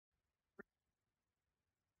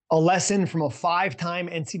A lesson from a five-time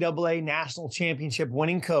NCAA national championship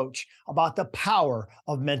winning coach about the power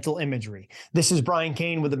of mental imagery. This is Brian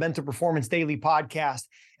Cain with the Mental Performance Daily Podcast,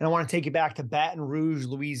 and I want to take you back to Baton Rouge,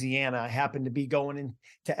 Louisiana. I happened to be going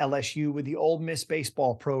into LSU with the Ole Miss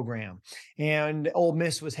baseball program, and Ole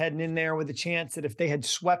Miss was heading in there with a chance that if they had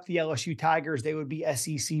swept the LSU Tigers, they would be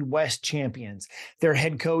SEC West champions. Their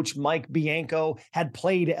head coach, Mike Bianco, had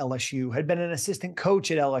played at LSU, had been an assistant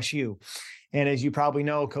coach at LSU. And as you probably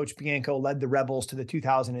know, Coach Bianco led the Rebels to the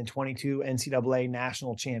 2022 NCAA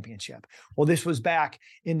National Championship. Well, this was back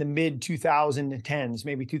in the mid-2010s,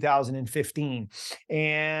 maybe 2015.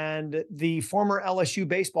 And the former LSU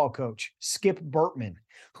baseball coach, Skip Bertman,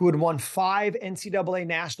 who had won 5 NCAA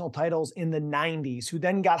national titles in the 90s, who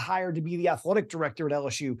then got hired to be the athletic director at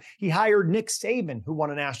LSU. He hired Nick Saban, who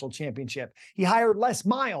won a national championship. He hired Les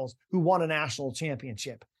Miles, who won a national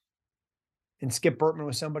championship. And Skip Bertman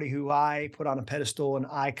was somebody who I put on a pedestal, an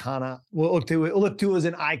icon, look to as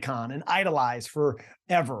an icon, and idolized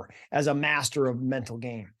forever as a master of mental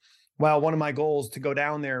game. Well, one of my goals to go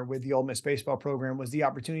down there with the Ole Miss baseball program was the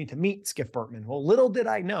opportunity to meet Skip Bertman. Well, little did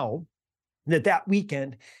I know that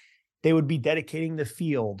weekend they would be dedicating the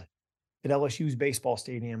field at LSU's baseball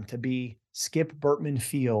stadium to be Skip Bertman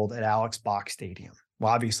Field at Alex Box Stadium.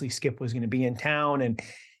 Well, obviously Skip was going to be in town, and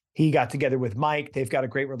he got together with Mike. They've got a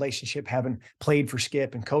great relationship, having played for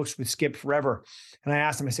Skip and coached with Skip forever. And I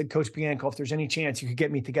asked him, I said, Coach Bianco, if there's any chance you could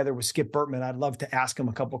get me together with Skip Bertman, I'd love to ask him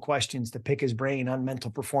a couple of questions to pick his brain on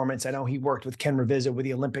mental performance. I know he worked with Ken Ravizza with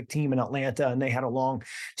the Olympic team in Atlanta, and they had a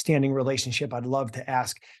long-standing relationship. I'd love to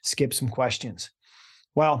ask Skip some questions.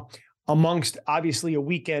 Well, amongst obviously a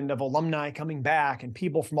weekend of alumni coming back and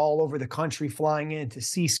people from all over the country flying in to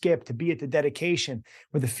see Skip, to be at the dedication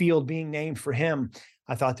with the field being named for him,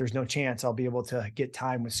 I thought there's no chance I'll be able to get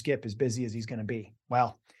time with Skip, as busy as he's going to be.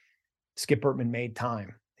 Well, Skip Bertman made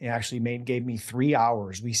time. He actually gave me 3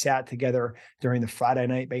 hours. We sat together during the Friday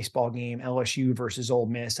night baseball game, LSU versus Ole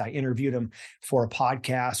Miss. I interviewed him for a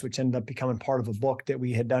podcast, which ended up becoming part of a book that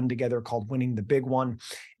we had done together called Winning the Big One.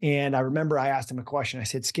 And I remember I asked him a question. I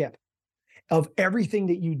said, Skip, of everything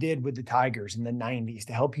that you did with the Tigers in the 90s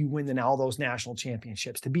to help you win all those national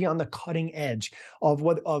championships, to be on the cutting edge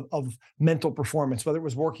of mental performance, whether it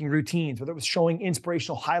was working routines, whether it was showing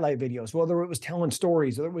inspirational highlight videos, whether it was telling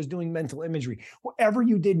stories, whether it was doing mental imagery, whatever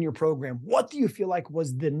you did in your program, what do you feel like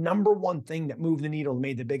was the number one thing that moved the needle and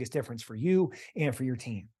made the biggest difference for you and for your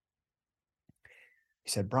team? He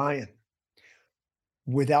said, Brian,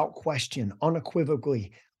 without question,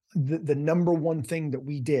 unequivocally, the number one thing that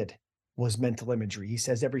we did was mental imagery. He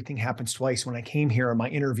says everything happens twice. When I came here on my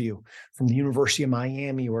interview from the University of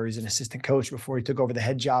Miami, where he's an assistant coach before he took over the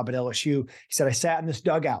head job at LSU, he said, I sat in this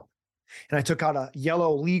dugout and I took out a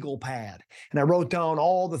yellow legal pad and I wrote down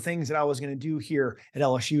all the things that I was going to do here at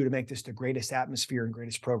LSU to make this the greatest atmosphere and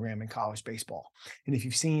greatest program in college baseball. And if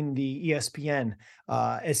you've seen the ESPN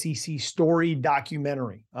SEC story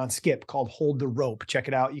documentary on Skip called Hold the Rope, check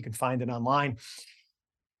it out. You can find it online.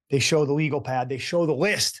 They show the legal pad. They show the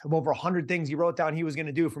list of over 100 things he wrote down he was going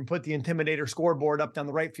to do, from put the Intimidator scoreboard up down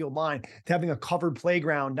the right field line to having a covered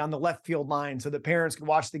playground down the left field line so that parents could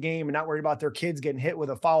watch the game and not worry about their kids getting hit with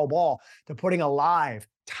a foul ball, to putting a live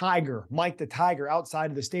tiger, Mike the Tiger,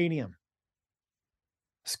 outside of the stadium.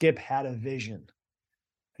 Skip had a vision.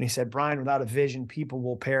 And he said, Brian, without a vision, people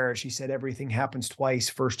will perish. He said, everything happens twice,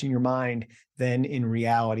 first in your mind, then in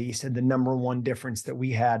reality. He said, the number one difference that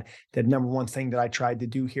we had, the number one thing that I tried to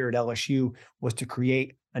do here at LSU was to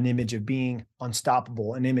create an image of being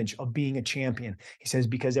unstoppable, an image of being a champion. He says,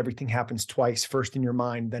 because everything happens twice, first in your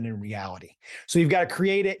mind, then in reality. So you've got to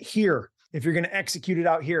create it here. If you're going to execute it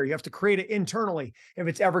out here, you have to create it internally if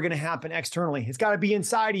it's ever going to happen externally. It's got to be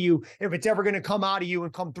inside of you if it's ever going to come out of you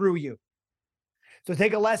and come through you. So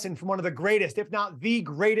take a lesson from one of the greatest, if not the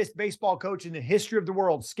greatest baseball coach in the history of the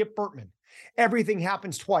world, Skip Bertman. Everything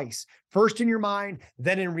happens twice. First in your mind,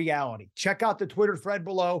 then in reality. Check out the Twitter thread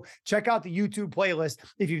below. Check out the YouTube playlist.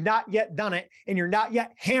 If you've not yet done it and you're not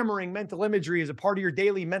yet hammering mental imagery as a part of your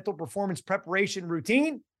daily mental performance preparation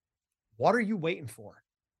routine, what are you waiting for?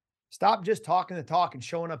 Stop just talking the talk and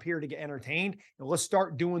showing up here to get entertained, and let's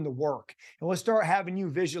start doing the work. And let's start having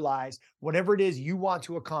you visualize whatever it is you want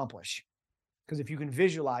to accomplish. Because if you can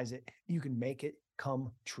visualize it, you can make it come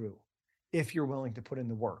true if you're willing to put in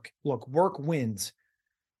the work. Look, work wins.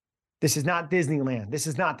 This is not Disneyland. This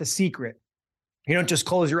is not The Secret. You don't just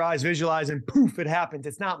close your eyes, visualize, and poof, it happens.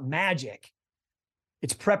 It's not magic.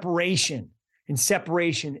 It's preparation. And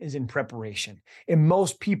separation is in preparation. And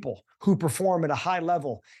most people who perform at a high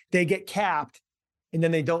level, they get capped and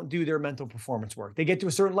then they don't do their mental performance work. They get to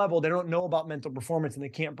a certain level, they don't know about mental performance, and they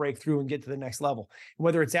can't break through and get to the next level.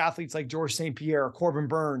 Whether it's athletes like George St. Pierre, Corbin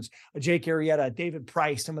Burns, Jake Arrieta, David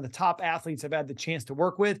Price, some of the top athletes I've had the chance to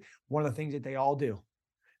work with, one of the things that they all do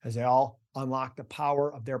is they all unlock the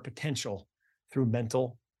power of their potential through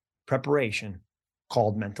mental preparation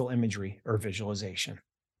called mental imagery or visualization.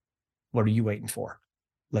 What are you waiting for?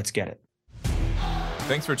 Let's get it.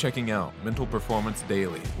 Thanks for checking out Mental Performance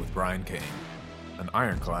Daily with Brian Cain, an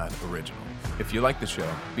Ironclad original. If you like the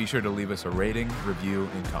show, be sure to leave us a rating, review,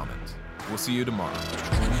 and comment. We'll see you tomorrow.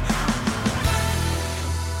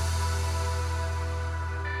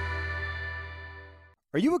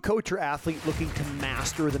 Are you a coach or athlete looking to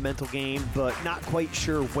master the mental game, but not quite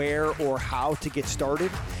sure where or how to get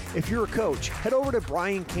started? If you're a coach, head over to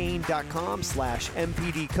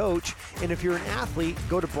briancain.com/MPDcoach. And if you're an athlete,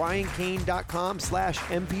 go to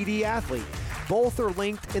briancain.com/MPDathlete. Both are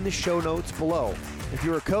linked in the show notes below. If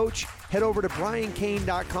you're a coach, head over to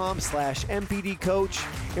briancain.com/MPDcoach,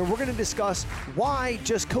 and we're going to discuss why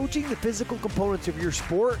just coaching the physical components of your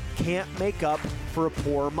sport can't make up for a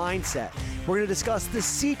poor mindset. We're going to discuss the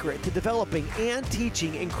secret to developing and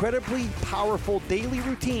teaching incredibly powerful daily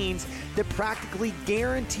routines that practically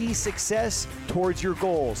guarantee success towards your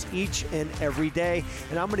goals each and every day.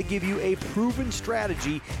 And I'm going to give you a proven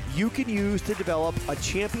strategy you can use to develop a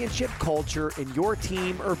championship culture in your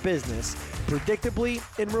team or business predictably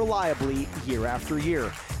and reliably year after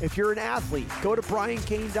year. If you're an athlete, go to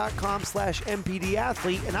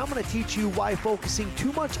briancain.com/MPDathlete, and I'm going to teach you why focusing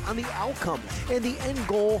too much on the outcome and the end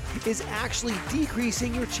goal is actually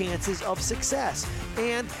decreasing your chances of success,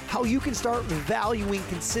 and how you can start valuing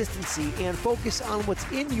consistency and focus on what's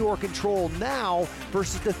in your control now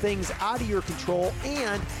versus the things out of your control,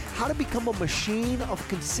 and how to become a machine of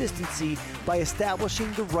consistency by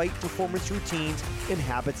establishing the right performance routines and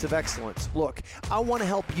habits of excellence. Look, I want to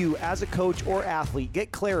help you as a coach or athlete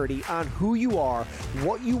get clarity on who you are,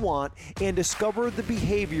 what you want, and discover the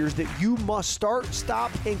behaviors that you must start,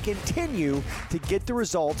 stop, and continue to get the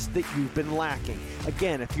results that you've been lacking.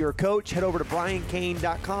 Again, if you're a coach, head over to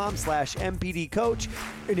briancain.com/MPDcoach.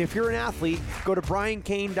 And if you're an athlete, go to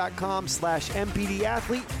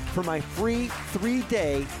briancain.com/MPDathlete for my free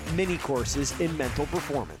 3-day mini courses in mental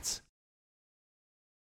performance.